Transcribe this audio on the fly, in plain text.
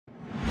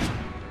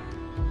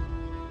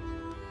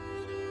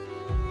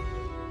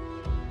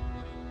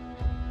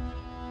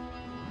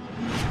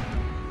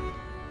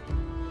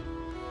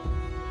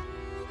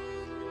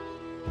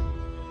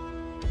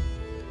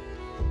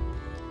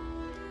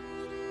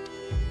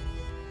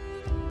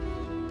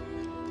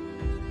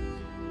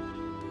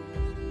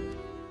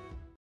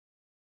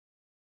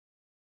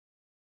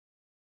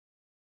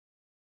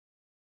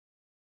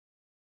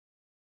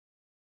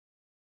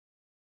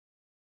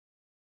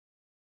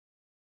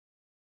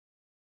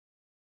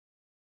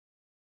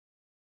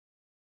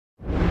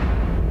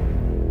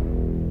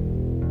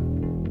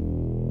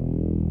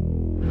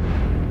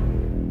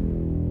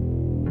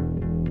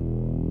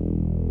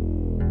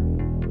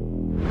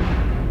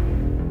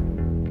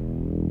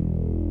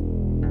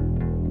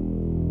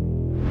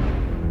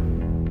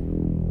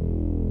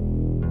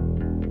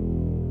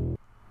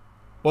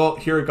Well,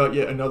 here we got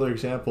yet another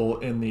example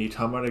in the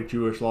Talmudic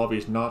Jewish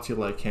lobby's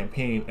Nazi-like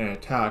campaign and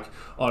attack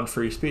on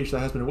free speech that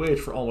has been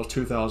waged for almost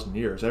 2,000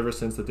 years, ever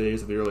since the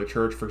days of the early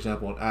church. For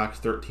example, in Acts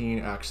 13,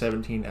 Acts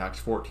 17, Acts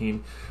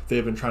 14,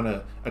 they've been trying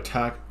to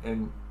attack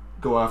and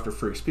go after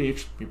free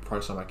speech. You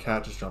probably saw my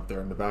cat just jump there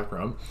in the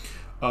background.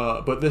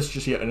 But this is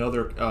just yet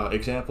another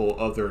example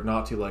of their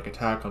Nazi-like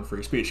attack on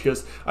free speech.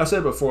 Because I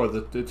said before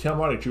that the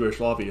Talmudic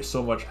Jewish lobby has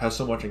so much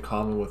in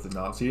common with the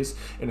Nazis,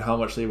 and how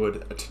much they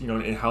would,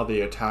 and how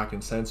they attack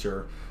and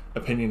censor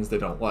opinions they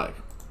don't like.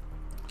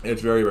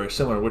 It's very, very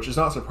similar, which is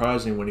not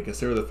surprising when you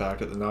consider the fact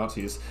that the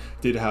Nazis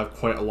did have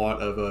quite a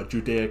lot of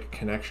Judaic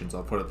connections.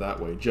 I'll put it that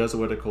way,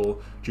 Jesuitical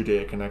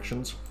Judaic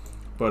connections.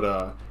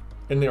 But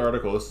in the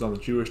article, this is on the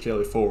Jewish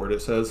Daily Forward,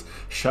 it says,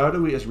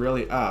 "Shadowy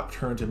Israeli app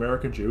turns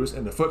American Jews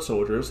into foot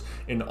soldiers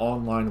in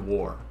online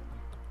war."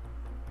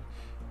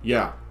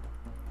 Yeah.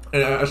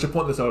 And I should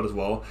point this out as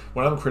well.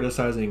 When I'm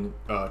criticizing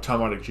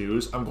Talmudic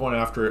Jews, I'm going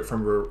after it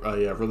from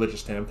a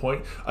religious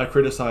standpoint. I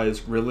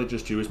criticize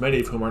religious Jews,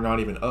 many of whom are not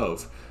even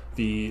of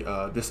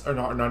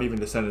are not even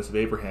descendants of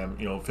Abraham,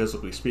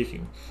 physically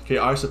speaking. Okay,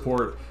 I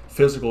support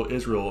physical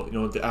Israel,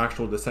 the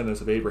actual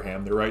descendants of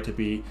Abraham, the right to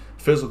be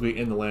physically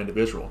in the land of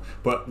Israel.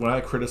 But when I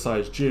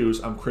criticize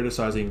Jews, I'm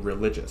criticizing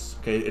religious.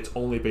 Okay, it's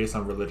only based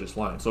on religious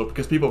lines. So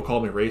because people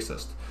call me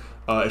racist,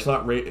 it's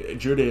not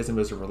Judaism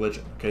is a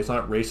religion. Okay, it's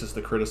not racist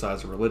to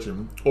criticize a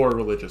religion or a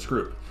religious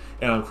group,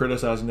 and I'm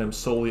criticizing them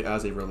solely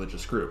as a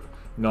religious group,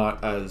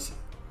 not as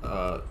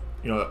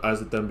as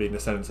them being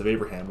descendants of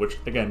Abraham, which,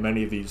 again,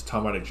 many of these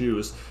Talmudic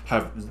Jews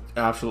have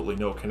absolutely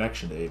no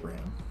connection to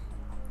Abraham.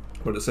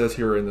 But it says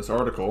here in this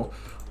article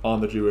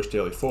on the Jewish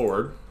Daily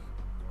Forward,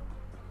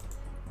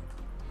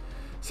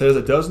 says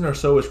a dozen or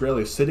so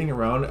Israelis sitting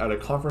around at a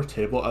conference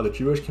table at the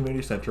Jewish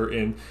Community Center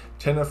in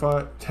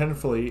Tenafly, I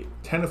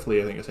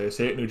think I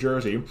say it, New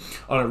Jersey,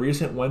 on a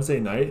recent Wednesday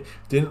night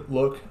didn't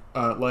look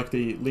like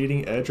the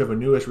leading edge of a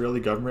new Israeli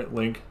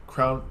government-linked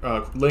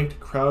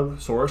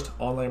crowdsourced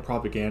online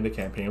propaganda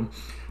campaign.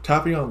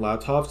 Tapping on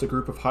laptops, the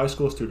group of high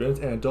school students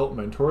and adult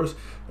mentors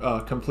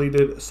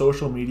completed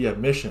social media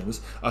missions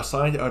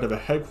assigned out of a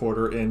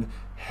headquarters in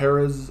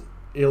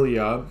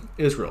Herzliya,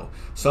 Israel.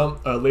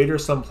 Later,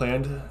 some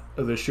planned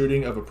the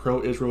shooting of a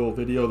pro-Israel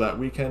video that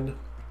weekend.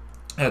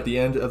 At the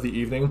end of the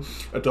evening,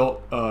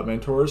 adult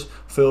mentors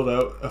filled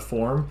out a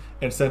form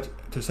and sent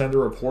a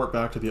report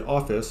back to the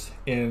office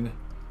in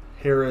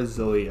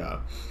Herzliya.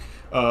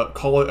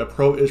 Call it a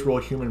pro-Israel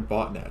human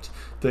botnet.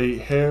 The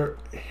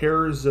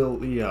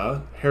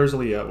Herzliya,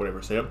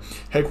 whatever say it,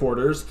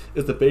 headquarters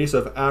is the base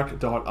of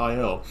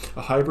ACT.IL,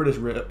 a hybrid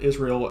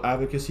Israel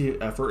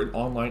advocacy effort and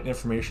online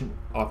information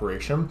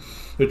operation.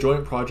 The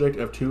joint project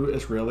of two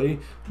Israeli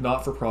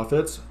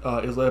not-for-profits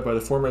is led by the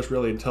former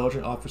Israeli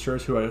intelligence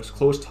officers who has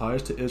close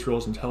ties to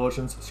Israel's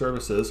intelligence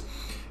services,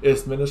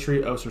 its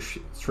Ministry of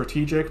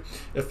Strategic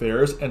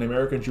Affairs, and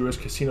American Jewish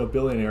casino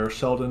billionaire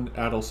Sheldon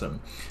Adelson.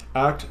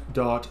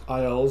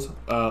 ACT.IL's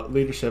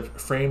leadership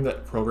framed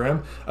that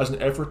program as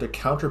an effort to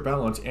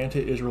counterbalance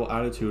anti-Israel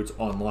attitudes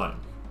online.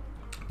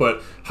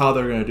 But how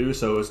they're going to do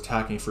so is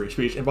attacking free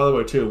speech. And by the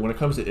way, too, when it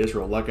comes to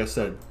Israel, like I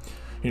said,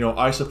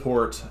 I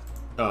support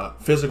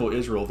physical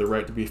Israel, the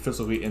right to be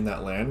physically in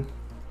that land,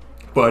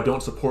 but I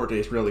don't support the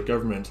Israeli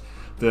government,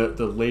 the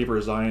labor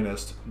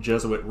Zionist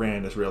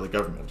Jesuit-ran Israeli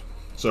government.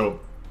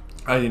 So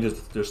I need to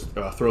just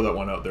throw that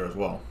one out there as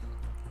well.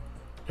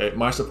 Okay,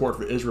 my support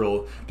for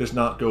Israel does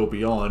not go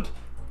beyond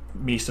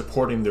me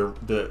supporting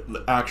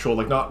the actual,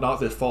 not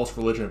the false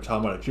religion of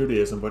Talmudic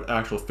Judaism, but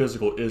actual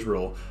physical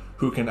Israel,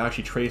 who can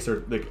actually trace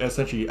their,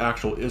 essentially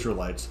actual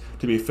Israelites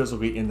to be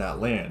physically in that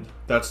land.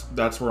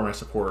 That's where my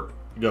support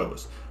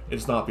goes.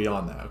 It's not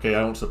beyond that. Okay,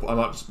 I'm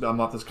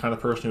not this kind of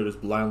person who just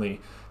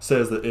blindly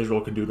says that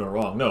Israel can do no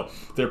wrong. No,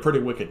 they're a pretty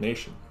wicked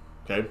nation.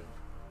 Okay,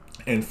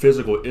 and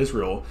physical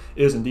Israel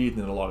is indeed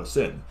in a lot of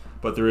sin,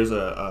 but there is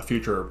a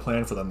future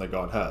plan for them that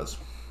God has.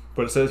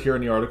 But it says here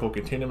in the article,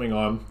 continuing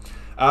on,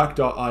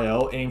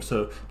 ACT.IL aims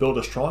to build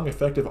a strong,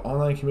 effective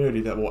online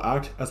community that will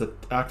act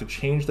to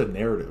change the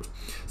narrative.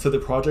 Said the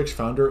project's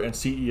founder and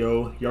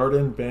CEO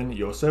Yarden Ben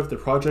Yosef, the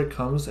project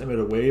comes amid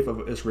a wave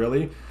of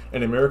Israeli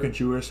and American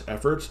Jewish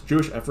efforts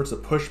to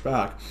push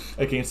back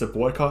against the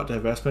boycott,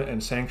 divestment,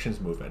 and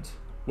sanctions movement,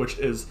 which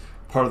is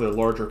part of the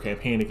larger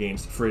campaign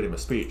against freedom of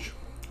speech,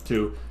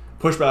 to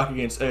push back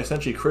against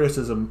essentially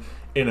criticism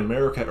in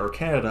America or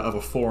Canada of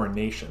a foreign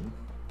nation,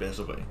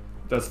 basically.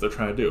 That's what they're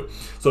trying to do.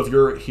 So if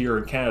you're here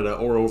in Canada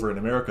or over in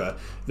America,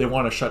 they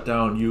want to shut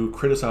down you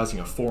criticizing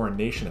a foreign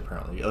nation,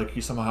 apparently. Like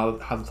you somehow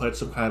have pledged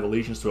some kind of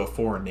allegiance to a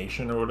foreign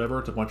nation or whatever.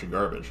 It's a bunch of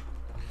garbage.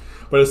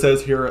 But it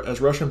says here,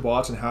 as Russian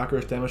bots and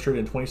hackers demonstrated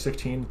in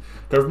 2016,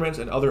 governments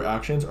and other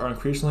actions are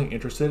increasingly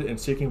interested in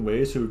seeking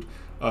ways to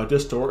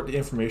distort the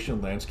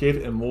information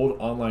landscape and mold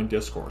online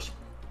discourse.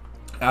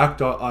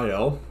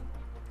 ACT.IL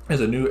is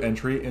a new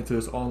entry into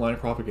this online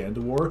propaganda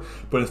war,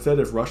 but instead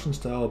of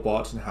Russian-style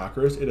bots and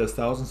hackers, it has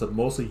thousands of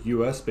mostly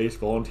US-based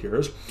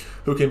volunteers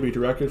who can be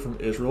directed from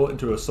Israel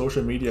into a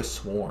social media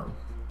swarm.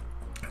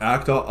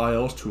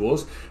 Act.il's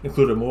tools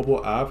include a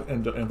mobile app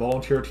and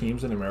volunteer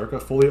teams in America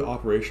fully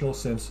operational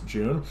since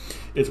June.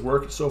 Its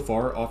work so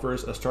far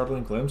offers a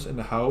startling glimpse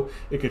into how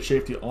it could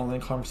shape the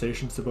online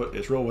conversations about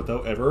Israel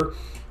without ever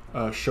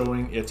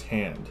showing its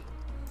hand.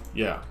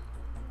 Yeah.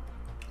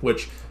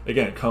 Which,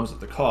 again, comes at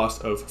the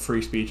cost of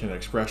free speech and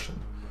expression.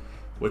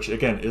 Which,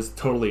 again, is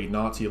totally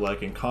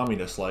Nazi-like and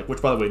communist-like.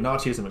 Which, by the way,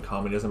 Nazism and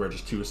communism are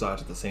just two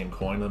sides of the same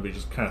coin. Let me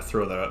just kind of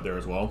throw that out there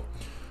as well.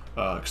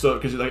 Because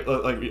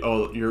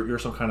oh, you're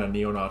some kind of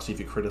neo-Nazi if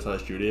you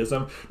criticize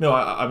Judaism. No,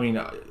 I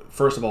mean,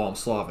 first of all, I'm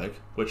Slavic,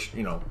 which,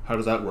 you know, how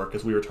does that work?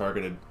 Because we were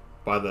targeted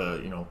by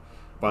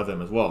by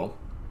them as well.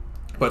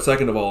 But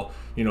second of all,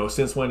 you know,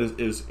 since when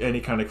is any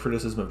kind of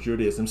criticism of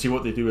Judaism? See,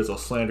 what they do is they'll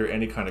slander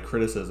any kind of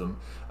criticism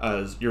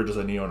as you're just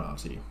a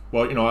neo-Nazi.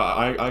 Well, you know,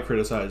 I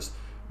criticize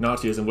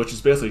Nazism, which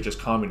is basically just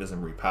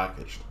communism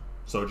repackaged.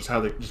 So just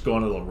how they just go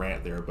on a little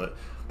rant there, but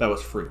that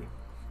was free.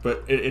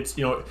 But it's,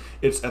 you know,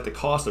 it's at the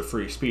cost of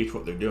free speech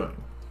what they're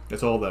doing.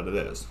 That's all that it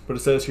is. But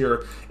it says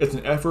here, it's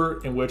an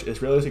effort in which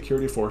Israeli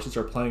security forces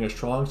are playing a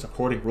strong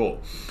supporting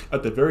role.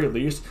 At the very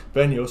least,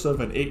 Ben Yosef,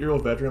 an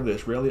 8-year-old veteran of the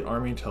Israeli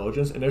Army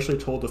Intelligence, initially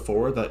told the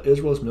Forward that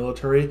Israel's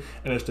military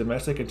and its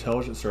domestic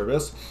intelligence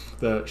service,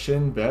 the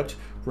Shin Bet,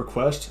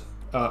 request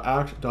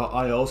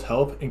Act.il's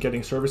help in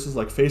getting services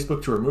like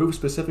Facebook to remove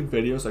specific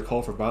videos that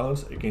call for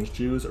violence against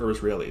Jews or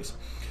Israelis.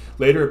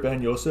 Later,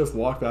 Ben Yosef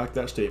walked back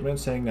that statement,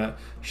 saying that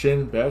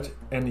Shin Bet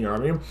and the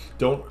army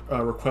don't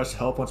request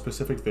help on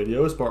specific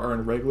videos, but are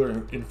in regular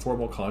and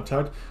informal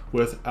contact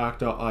with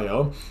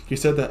Act.il. He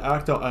said that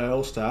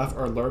Act.il staff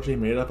are largely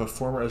made up of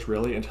former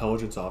Israeli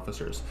intelligence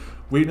officers.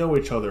 We know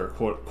each other,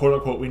 quote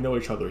unquote, we know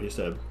each other, he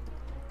said.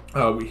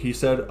 He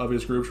said of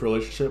his group's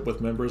relationship with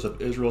members of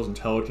Israel's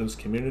intelligence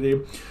community,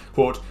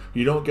 quote,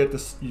 you don't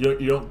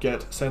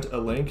get sent a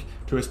link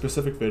to a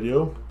specific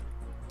video.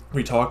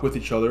 We talk with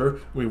each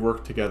other, we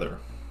work together,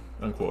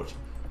 unquote.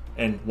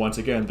 And once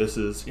again, this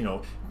is, you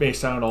know, may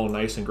sound all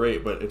nice and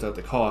great, but it's at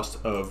the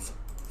cost of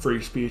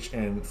free speech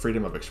and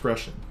freedom of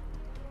expression.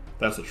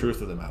 That's the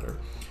truth of the matter.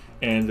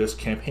 And this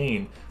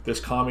campaign, this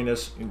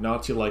communist,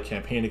 Nazi-like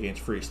campaign against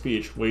free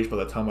speech waged by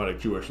the Talmudic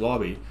Jewish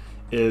lobby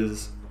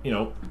is, you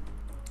know,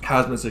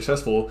 has been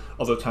successful,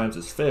 other times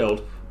it's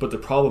failed, but the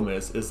problem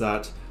is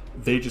that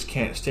they just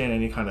can't stand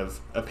any kind of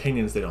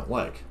opinions they don't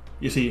like.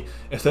 You see,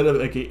 instead of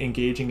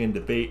engaging in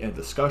debate and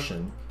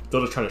discussion,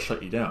 they'll just try to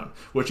shut you down,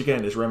 which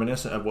again is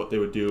reminiscent of what they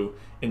would do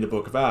in the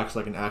book of Acts,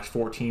 like in Acts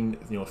 14,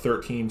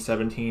 13,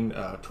 17,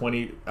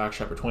 20, Acts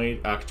chapter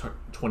 20, Acts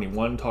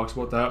 21 talks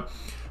about that,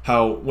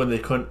 how when they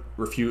couldn't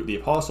refute the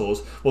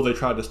apostles, well, they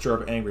tried to stir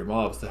up angry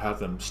mobs to have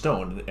them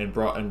stoned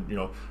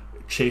and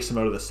chase them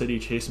out of the city,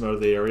 chase them out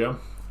of the area,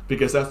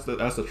 because that's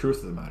the truth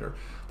of the matter.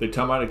 The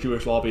Talmudic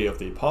Jewish lobby of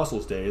the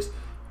apostles' days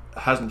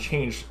hasn't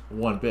changed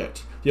one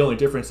bit. The only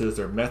difference is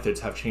their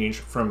methods have changed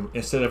from,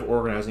 instead of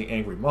organizing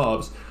angry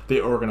mobs, they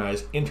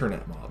organize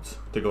internet mobs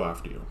to go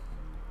after you.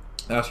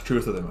 That's the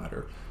truth of the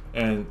matter.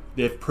 And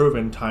they've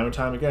proven time and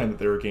time again that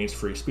they're against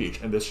free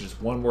speech, and this is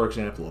just one more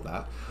example of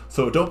that.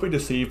 So don't be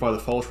deceived by the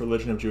false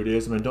religion of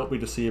Judaism, and don't be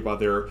deceived by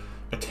their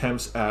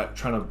attempts at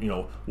trying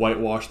to,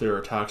 whitewash their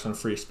attacks on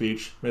free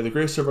speech. May the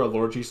grace of our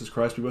Lord Jesus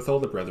Christ be with all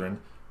the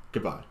brethren.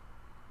 Goodbye.